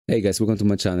Hey guys, welcome to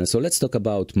my channel. So let's talk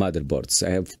about motherboards.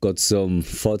 I have got some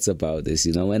thoughts about this,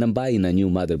 and I'm buying a new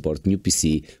motherboard, new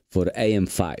PC for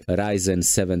AM5, Ryzen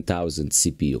 7000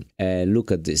 CPU. And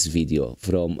look at this video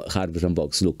from Hardware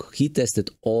Unboxed. Look, he tested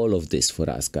all of this for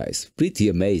us, guys. Pretty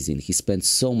amazing. He spent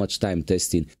so much time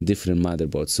testing different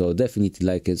motherboards. So definitely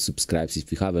like and subscribe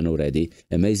if you haven't already.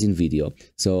 Amazing video.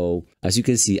 So as you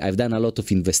can see, I've done a lot of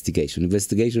investigation.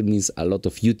 Investigation means a lot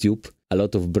of YouTube, a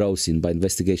lot of browsing, but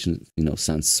investigation,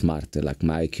 sounds smarter, like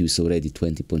my IQ is already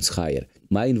 20 points higher.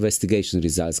 My investigation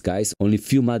results, guys, only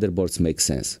few motherboards make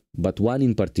sense, but one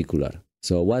in particular.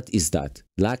 So what is that?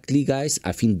 Luckily, guys,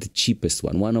 I think the cheapest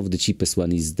one of the cheapest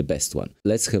one is the best one.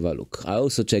 Let's have a look. I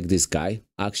also checked this guy,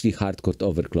 actually hardcore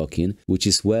overclocking, which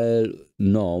is well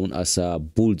known as a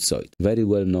bulldozer, very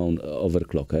well known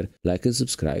overclocker. Like and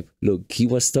subscribe. Look, he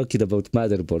was talking about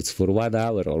motherboards for 1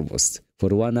 hour almost. For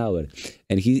 1 hour,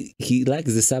 and he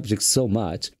likes the subject so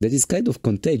much that it's kind of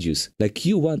contagious. Like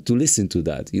you want to listen to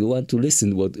that, you want to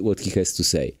listen what he has to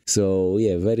say. So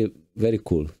yeah, very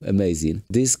cool, amazing.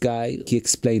 This guy, he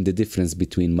explained the difference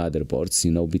between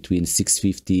motherboards, between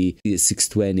 650,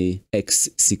 620,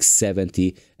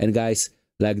 X670, and guys,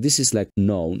 like this is like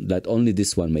known that only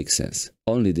this one makes sense.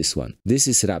 Only this one. This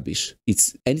is rubbish.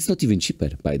 It's not even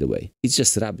cheaper, by the way. It's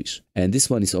just rubbish. And this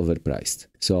one is overpriced.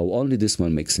 So only this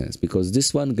one makes sense because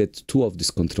this one gets 2 of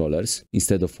these controllers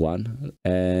instead of 1,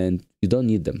 and you don't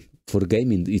need them. For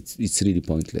gaming, it's really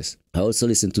pointless. I also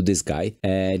listened to this guy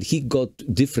and he got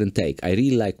different take. I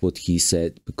really like what he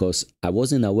said because I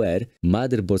wasn't aware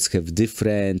motherboards have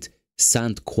different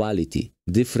sound quality,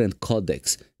 different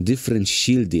codecs, different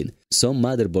shielding. Some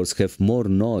motherboards have more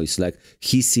noise, like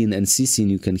hissing and sissing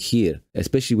you can hear,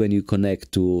 especially when you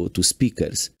connect to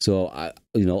speakers. So I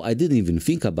didn't even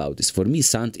think about this. For me,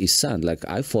 sound is sound. Like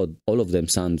I thought all of them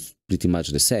sound pretty much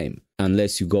the same,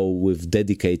 unless you go with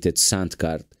dedicated sound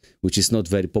card, which is not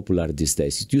very popular these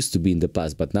days. It used to be in the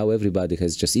past, but now everybody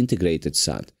has just integrated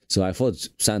sound. So I thought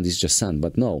sound is just sound,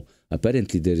 but no,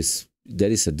 apparently there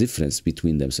is a difference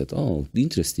between them. So, oh,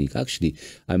 interesting. Actually,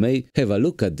 I may have a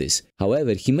look at this.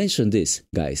 However, he mentioned this,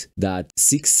 guys, that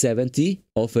 670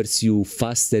 offers you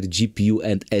faster GPU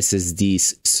and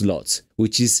SSDs slots,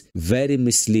 which is very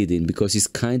misleading because it's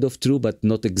kind of true, but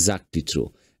not exactly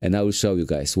true. And I will show you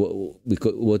guys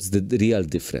what's the real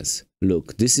difference.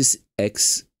 Look, this is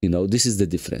X, this is the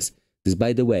difference. This,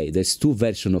 by the way, there's 2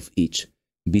 versions of each,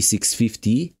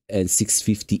 B650 and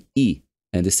 650E,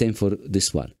 and the same for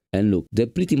this one. And look, they're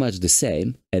pretty much the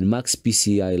same, and max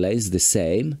PCI lanes the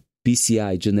same,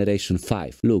 PCI generation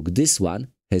 5. Look, this one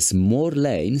has more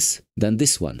lanes than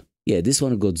this one. Yeah, this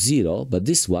one got 0, but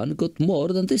this one got more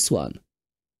than this one.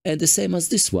 And the same as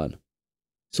this one.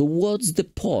 So what's the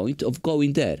point of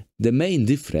going there? The main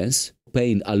difference,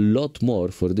 paying a lot more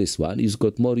for this one, is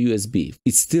got more USB.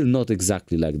 It's still not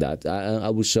exactly like that. I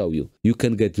will show you. You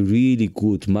can get really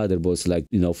good motherboards like,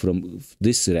 from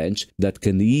this range that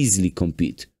can easily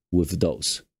compete with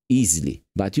those, easily,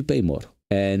 but you pay more.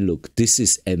 And look, this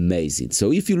is amazing.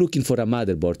 So if you're looking for a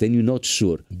motherboard and you're not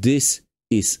sure, this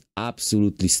is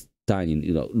absolutely stunning.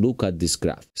 Look at this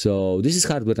graph. So this is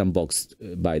Hardware Unboxed,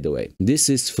 by the way. This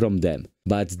is from them,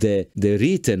 but the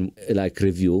written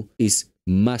review is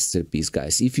masterpiece,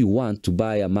 guys. If you want to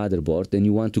buy a motherboard and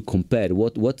you want to compare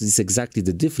what is exactly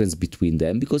the difference between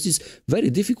them, because it's very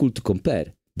difficult to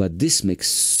compare. But this makes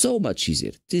so much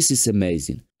easier. This is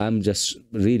amazing. I'm just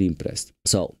really impressed.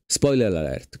 So, spoiler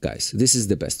alert, guys. This is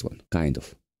the best one, kind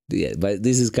of. Yeah, but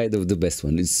this is kind of the best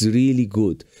one. It's really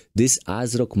good. This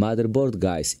ASRock motherboard,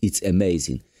 guys, it's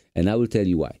amazing. And I will tell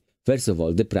you why. First of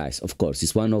all, the price, of course,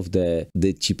 is one of the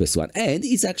cheapest one. And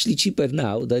it's actually cheaper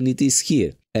now than it is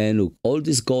here. And look, all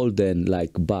these golden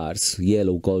bars,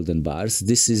 yellow golden bars,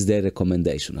 this is their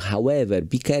recommendation. However,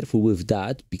 be careful with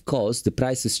that because the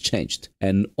price has changed.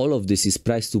 And all of this is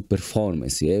price to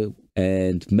performance, yeah?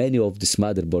 And many of these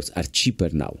motherboards are cheaper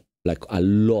now. Like a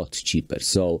lot cheaper.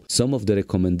 So some of the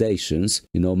recommendations,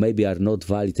 maybe are not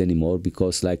valid anymore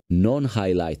because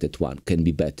non-highlighted one can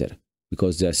be better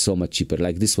because they are so much cheaper.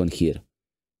 Like this one here.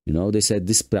 They said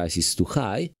this price is too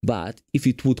high, but if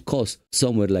it would cost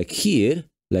somewhere like here,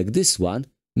 like this one,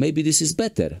 maybe this is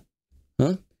better,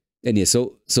 huh? And yeah,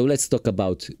 so let's talk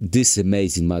about this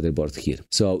amazing motherboard here.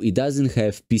 So it doesn't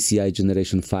have PCI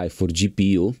generation 5 for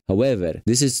GPU. However,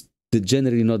 this is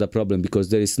generally not a problem because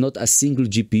there is not a single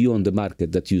GPU on the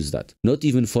market that use that. Not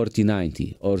even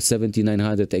 4090 or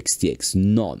 7900 XTX,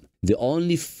 none. The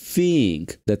only thing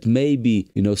that maybe,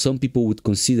 some people would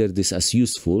consider this as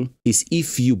useful is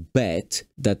if you bet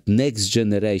that next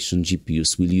generation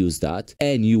GPUs will use that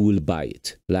and you will buy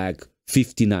it. Like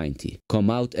 5090 come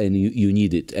out and you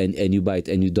need it and you buy it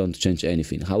and you don't change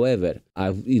anything. However,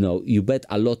 you bet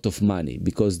a lot of money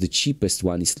because the cheapest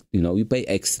one is, you pay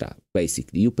extra,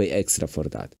 basically you pay extra for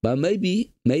that, but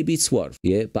maybe it's worth,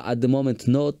 yeah, but at the moment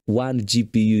not one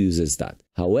GPU uses that.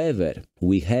 However,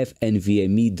 we have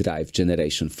NVMe drive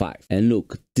generation 5, and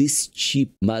look, this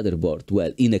cheap motherboard,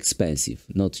 well, inexpensive,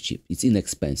 not cheap, it's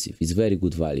inexpensive, it's very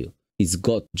good value. It's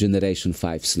got generation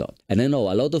 5 slot. And I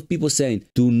know a lot of people saying,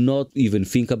 do not even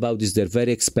think about this, they're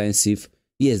very expensive.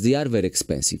 Yes, they are very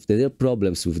expensive. There are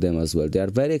problems with them as well. They are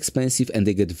very expensive and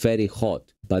they get very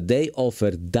hot. But they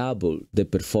offer double the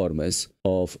performance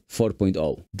of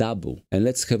 4.0. Double. And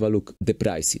let's have a look at the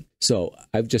pricing. So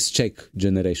I've just checked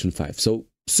generation 5. So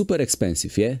super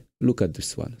expensive, yeah? Look at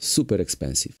this one. Super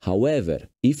expensive. However,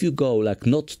 if you go like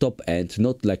not top end,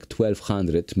 not like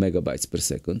 1200 megabytes per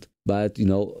second, but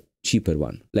cheaper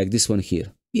one, like this one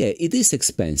here. Yeah, it is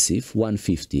expensive,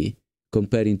 150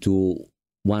 comparing to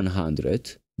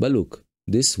 100, but look,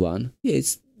 this one, yeah,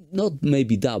 it's not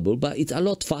maybe double, but it's a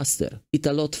lot faster. It's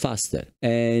a lot faster.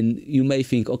 And you may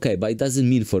think, okay, but it doesn't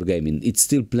mean for gaming, it's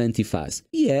still plenty fast.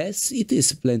 Yes, it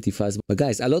is plenty fast, but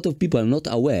guys, a lot of people are not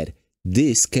aware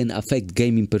this can affect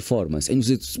gaming performance. And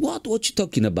you say, what you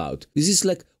talking about? This is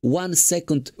like 1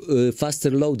 second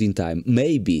faster loading time.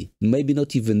 Maybe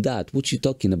not even that. What you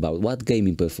talking about? What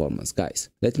gaming performance? Guys,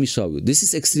 let me show you. This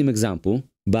is extreme example,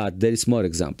 but there is more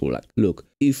example. Like, look,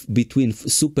 if between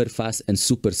super fast and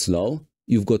super slow,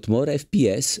 you've got more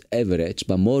FPS average,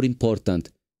 but more important,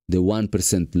 the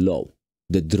 1% low,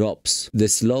 the drops. The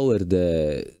slower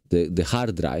the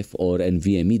hard drive or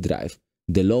NVMe drive,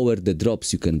 the lower the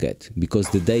drops you can get because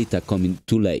the data coming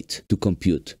too late to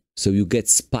compute. So you get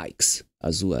spikes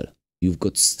as well. You've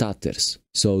got stutters.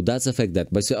 So that's affect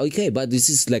that. But say, okay, but this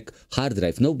is like hard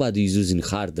drive. Nobody is using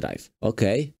hard drive.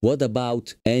 Okay, what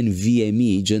about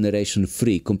NVMe generation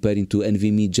 3 comparing to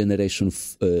NVMe generation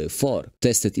 4?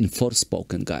 Tested in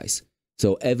Forspoken, guys.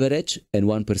 So average and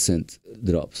 1%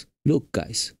 drops. Look,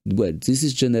 guys, well, this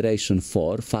is generation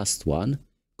 4, fast one,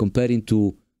 comparing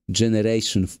to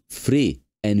generation 3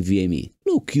 NVMe.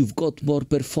 Look, you've got more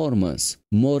performance,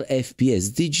 more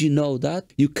FPS. Did you know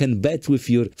that? You can bet with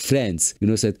your friends.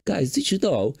 Said, guys, did you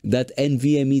know that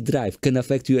NVMe drive can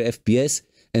affect your FPS?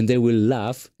 And they will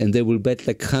laugh and they will bet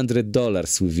like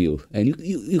 $100 with you. And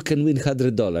you can win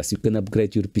 $100. You can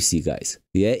upgrade your PC, guys.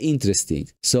 Yeah, interesting.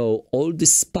 So all the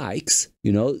spikes,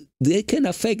 they can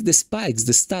affect the spikes,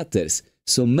 the stutters.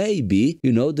 So maybe,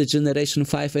 the generation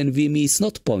 5 NVMe is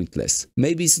not pointless.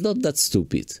 Maybe it's not that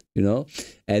stupid,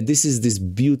 And this is this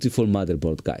beautiful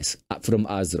motherboard, guys, from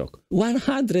ASRock.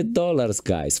 $100,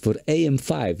 guys, for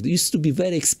AM5. It used to be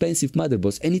very expensive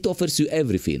motherboards, and it offers you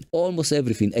everything, almost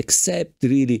everything, except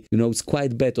really, it's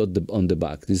quite bad on the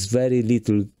back. There's very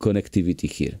little connectivity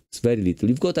here. It's very little.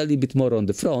 You've got a little bit more on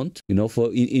the front,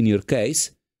 for in your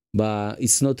case, but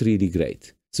it's not really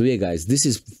great. So yeah, guys, this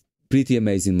is pretty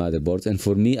amazing motherboard, and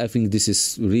for me I think this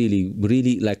is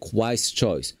really like wise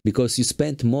choice, because you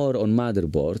spend more on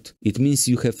motherboard, it means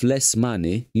you have less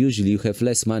money. Usually you have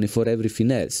less money for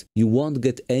everything else. You won't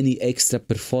get any extra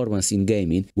performance in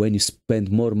gaming when you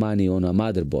spend more money on a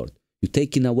motherboard. You're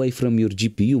taking away from your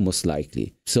GPU most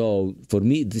likely. So for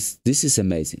me this is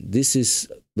amazing. This is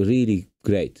really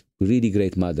great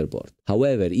motherboard.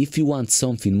 However, if you want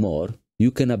something more, you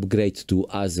can upgrade to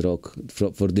ASRock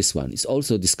for this one. It's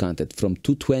also discounted from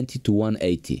 220 to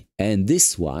 180. And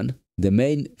this one, the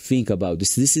main thing about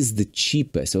this is the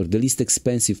cheapest or the least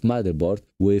expensive motherboard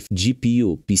with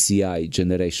GPU PCI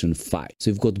generation 5. So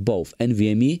you've got both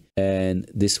NVMe and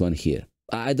this one here.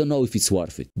 I don't know if it's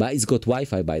worth it, but it's got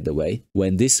Wi-Fi, by the way,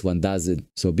 when this one doesn't.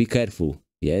 So be careful.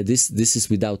 Yeah, this is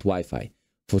without Wi-Fi.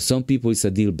 For some people, it's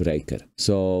a deal breaker.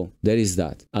 So there is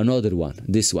that. Another one,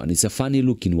 this one, it's a funny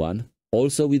looking one.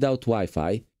 Also without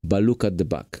Wi-Fi, but look at the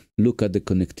back. Look at the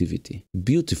connectivity.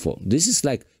 Beautiful. This is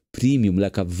like premium,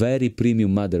 like a very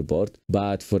premium motherboard,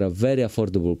 but for a very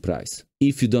affordable price.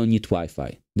 If you don't need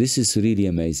Wi-Fi. This is really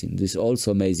amazing. This is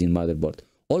also amazing motherboard.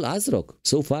 All ASRock.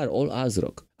 So far, all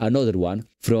ASRock. Another one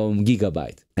from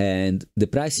GIGABYTE. And the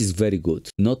price is very good.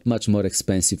 Not much more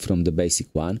expensive from the basic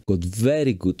one. Got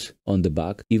very good on the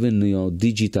back. Even,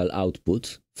 digital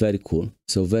output. Very cool.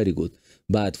 So very good.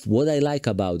 But what I like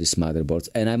about this motherboard,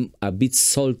 and I'm a bit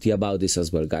salty about this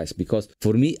as well, guys, because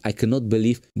for me, I cannot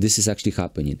believe this is actually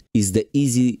happening, is the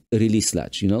easy release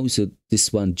latch, So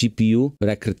this one GPU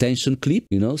rack retention clip,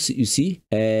 you know, you see,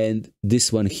 and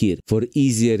this one here for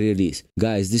easier release.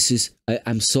 Guys, this is,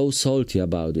 I'm so salty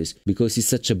about this because it's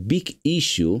such a big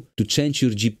issue to change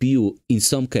your GPU in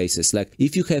some cases. Like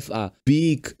if you have a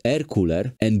big air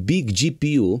cooler and big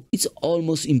GPU, it's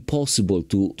almost impossible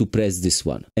to press this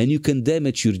one. And you can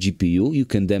damage your GPU, you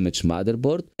can damage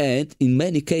motherboard, and in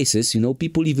many cases, you know,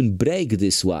 people even break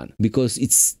this one because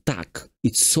it's stuck.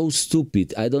 It's so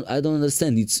stupid. I don't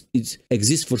understand. It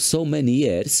exists for so many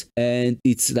years and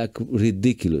it's like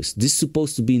ridiculous. This is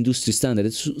supposed to be industry standard.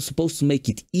 It's supposed to make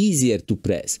it easier to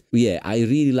press. Yeah, I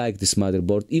really like this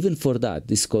motherboard. Even for that,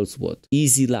 this calls what?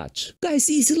 Easy latch. Guys,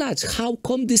 easy latch. How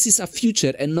come this is a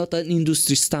feature and not an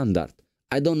industry standard?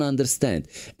 I don't understand.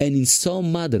 And in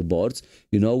some motherboards,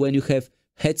 you know, when you have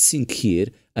heatsink here,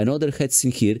 another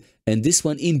heatsink here, and this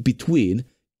one in between,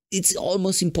 it's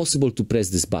almost impossible to press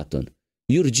this button.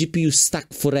 Your GPU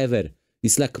stuck forever.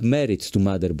 It's like married to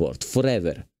motherboard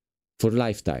forever, for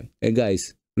lifetime. And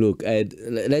guys, look,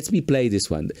 let me play this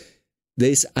one.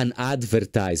 There's an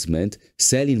advertisement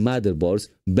selling motherboards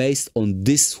based on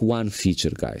this one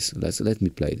feature, guys. Let me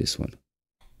play this one.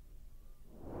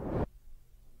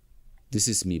 This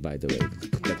is me, by the way,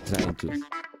 like trying to.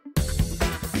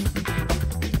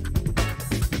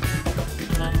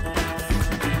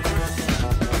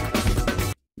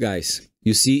 Guys,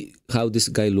 you see how this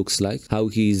guy looks like? How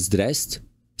he is dressed?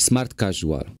 Smart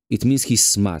casual. It means he's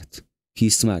smart.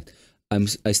 He's smart.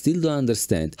 I still don't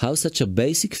understand how such a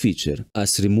basic feature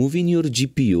as removing your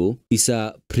GPU is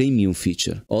a premium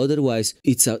feature. Otherwise,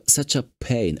 it's such a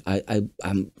pain. I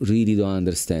really don't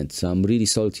understand. So I'm really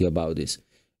salty about this.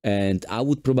 And I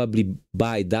would probably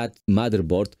buy that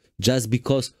motherboard just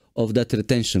because of that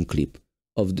retention clip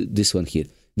of this one here.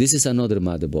 This is another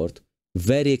motherboard.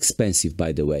 Very expensive,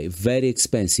 by the way, very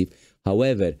expensive.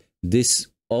 However, this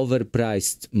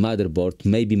overpriced motherboard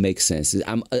maybe makes sense.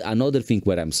 Another thing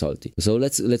where I'm salty. So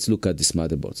let's look at this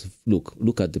motherboard.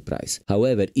 Look at the price.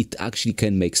 However, it actually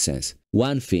can make sense.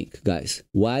 One thing, guys,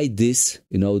 why this,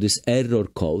 you know, this error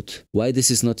code, why this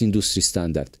is not industry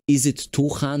standard? Is it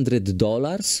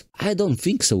 $200? I don't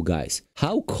think so, guys.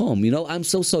 How come? You know, I'm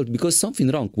so salty because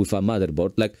something wrong with a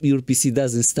motherboard, like your PC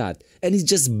doesn't start and it's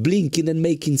just blinking and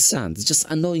making sound. It's just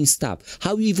annoying stuff.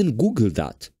 How you even Google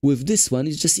that? With this one,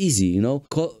 it's just easy, you know,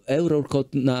 error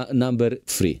code number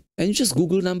 3. And you just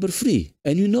Google number 3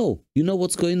 and you know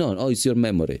what's going on. Oh, it's your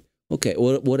memory. Okay,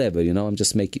 or whatever, you know, I'm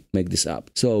just make this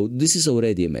up. So this is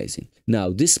already amazing. Now,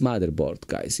 this motherboard,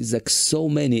 guys, is like so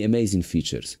many amazing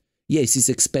features. Yes, it's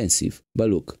expensive, but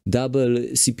look, double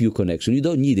CPU connection. You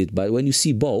don't need it, but when you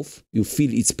see both, you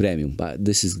feel it's premium. But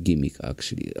this is gimmick,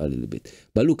 actually, a little bit.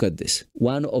 But look at this.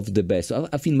 One of the best,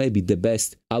 I think maybe the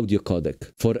best audio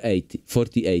codec for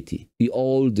 4080.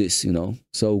 All this, you know,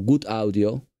 so good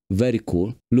audio. Very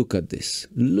cool. Look at this.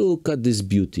 Look at this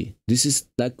beauty. This is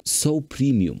like so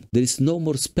premium. There is no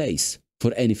more space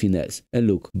for anything else. And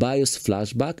look, BIOS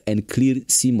flashback and clear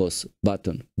CMOS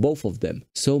button. Both of them.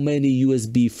 So many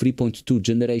USB 3.2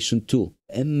 generation 2.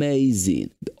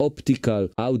 Amazing. The optical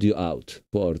audio out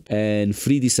port and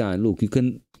free design. Look, you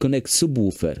can connect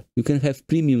subwoofer. You can have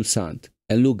premium sound.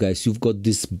 And look, guys, you've got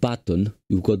this button.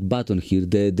 You've got button here,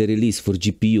 the release for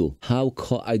GPU.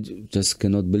 I just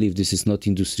cannot believe this is not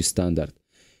industry standard.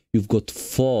 You've got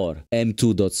 4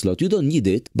 M2 dot slot. You don't need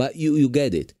it, but you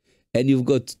get it. And you've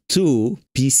got 2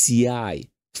 PCI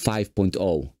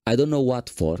 5.0. I don't know what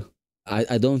for.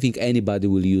 I don't think anybody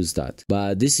will use that.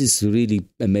 But this is really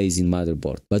amazing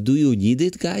motherboard. But do you need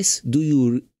it, guys? Do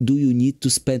you need to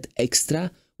spend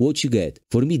extra? What you get?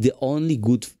 For me, the only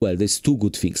good, well, there's 2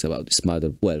 good things about this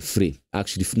motherboard. Well, 3.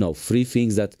 Actually, no, 3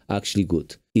 things that actually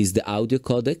good. Is the audio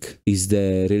codec, is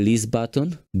the release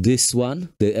button, this one,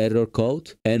 the error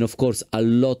code, and of course, a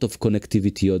lot of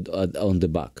connectivity on the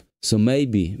back. So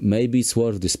maybe it's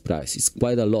worth this price. It's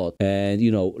quite a lot. And,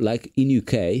 you know, like in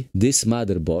UK, this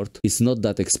motherboard is not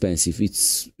that expensive.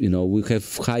 It's, you know, we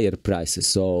have higher prices.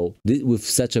 So with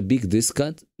such a big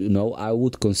discount, you know, I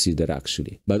would consider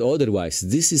actually. But otherwise,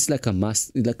 this is like a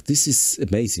must. Like, this is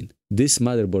amazing. This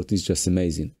motherboard is just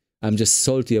amazing. I'm just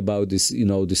salty about this, you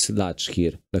know, this latch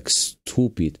here. Like,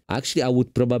 stupid. Actually, I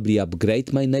would probably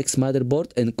upgrade my next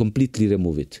motherboard and completely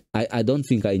remove it. I don't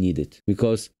think I need it.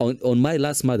 Because on my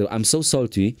last motherboard, I'm so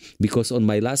salty because on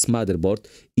my last motherboard,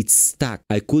 it's stuck.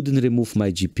 I couldn't remove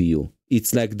my GPU.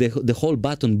 It's like the whole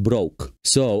button broke.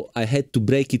 So I had to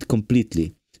break it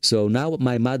completely. So now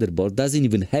my motherboard doesn't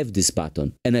even have this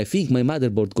button, and I think my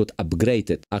motherboard got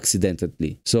upgraded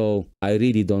accidentally. So I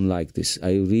really don't like this.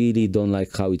 I really don't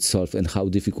like how it's solved and how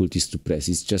difficult it is to press.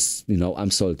 It's just, you know,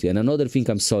 I'm salty. And another thing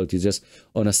I'm salty, just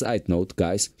on a side note,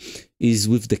 guys, is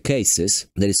with the cases,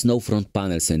 there is no front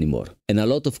panels anymore. And a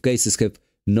lot of cases have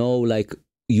no like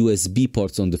USB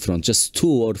ports on the front, just 2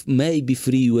 or maybe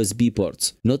 3 USB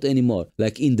ports, not anymore.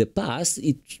 Like in the past,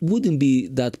 it wouldn't be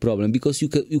that problem because you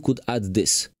could add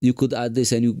this,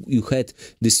 and you had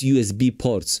this USB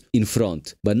ports in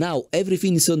front. But now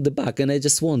everything is on the back, and I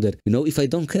just wonder, you know, if I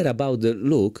don't care about the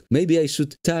look, maybe I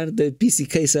should turn the PC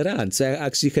case around so I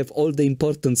actually have all the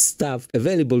important stuff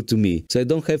available to me, so I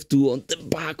don't have to on the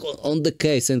back on the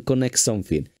case and connect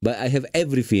something. But I have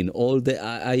everything, all the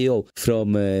I/O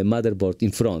from motherboard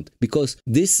in front, because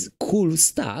this cool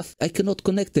stuff I cannot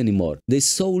connect anymore. There's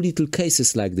so little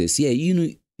cases like this. Yeah, you know,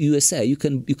 USA you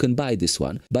can buy this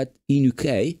one, but in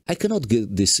UK I cannot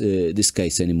get this this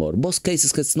case anymore. Most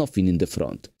cases has nothing in the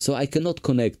front, so I cannot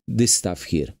connect this stuff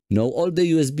here. No, all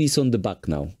the USBs on the back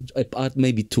now, apart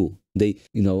maybe 2. They,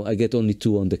 you know, I get only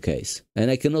 2 on the case, and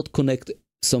I cannot connect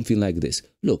something like this.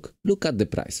 Look at the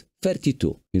price,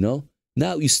 32. You know.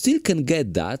 Now you still can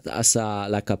get that as a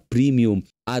like a premium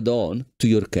add-on to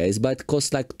your case, but it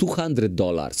costs like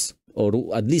 $200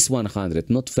 or at least $100,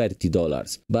 not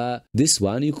 $30. But this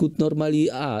one you could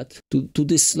normally add to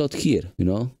this slot here, you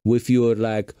know, with your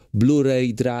like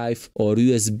Blu-ray drive or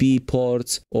USB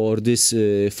ports or this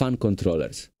fan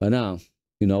controllers. But now,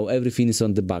 you know, everything is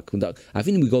on the back. I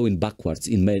think we're going backwards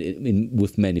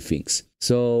with many things.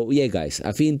 So yeah, guys,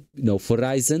 I think, you know, for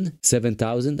Ryzen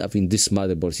 7000, I think this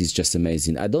motherboard is just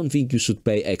amazing. I don't think you should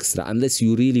pay extra unless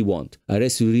you really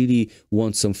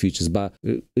want some features. But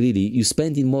really, you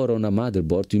spending more on a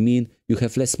motherboard, you mean you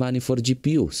have less money for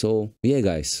GPU. So yeah,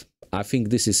 guys, I think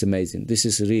this is amazing. This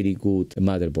is a really good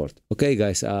motherboard. Okay,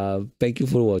 guys, thank you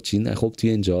for watching. I hope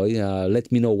you enjoy.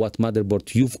 Let me know what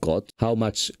motherboard you've got, how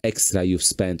much extra you've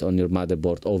spent on your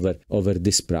motherboard over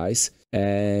this price.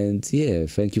 And yeah,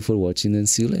 thank you for watching, and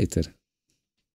see you later.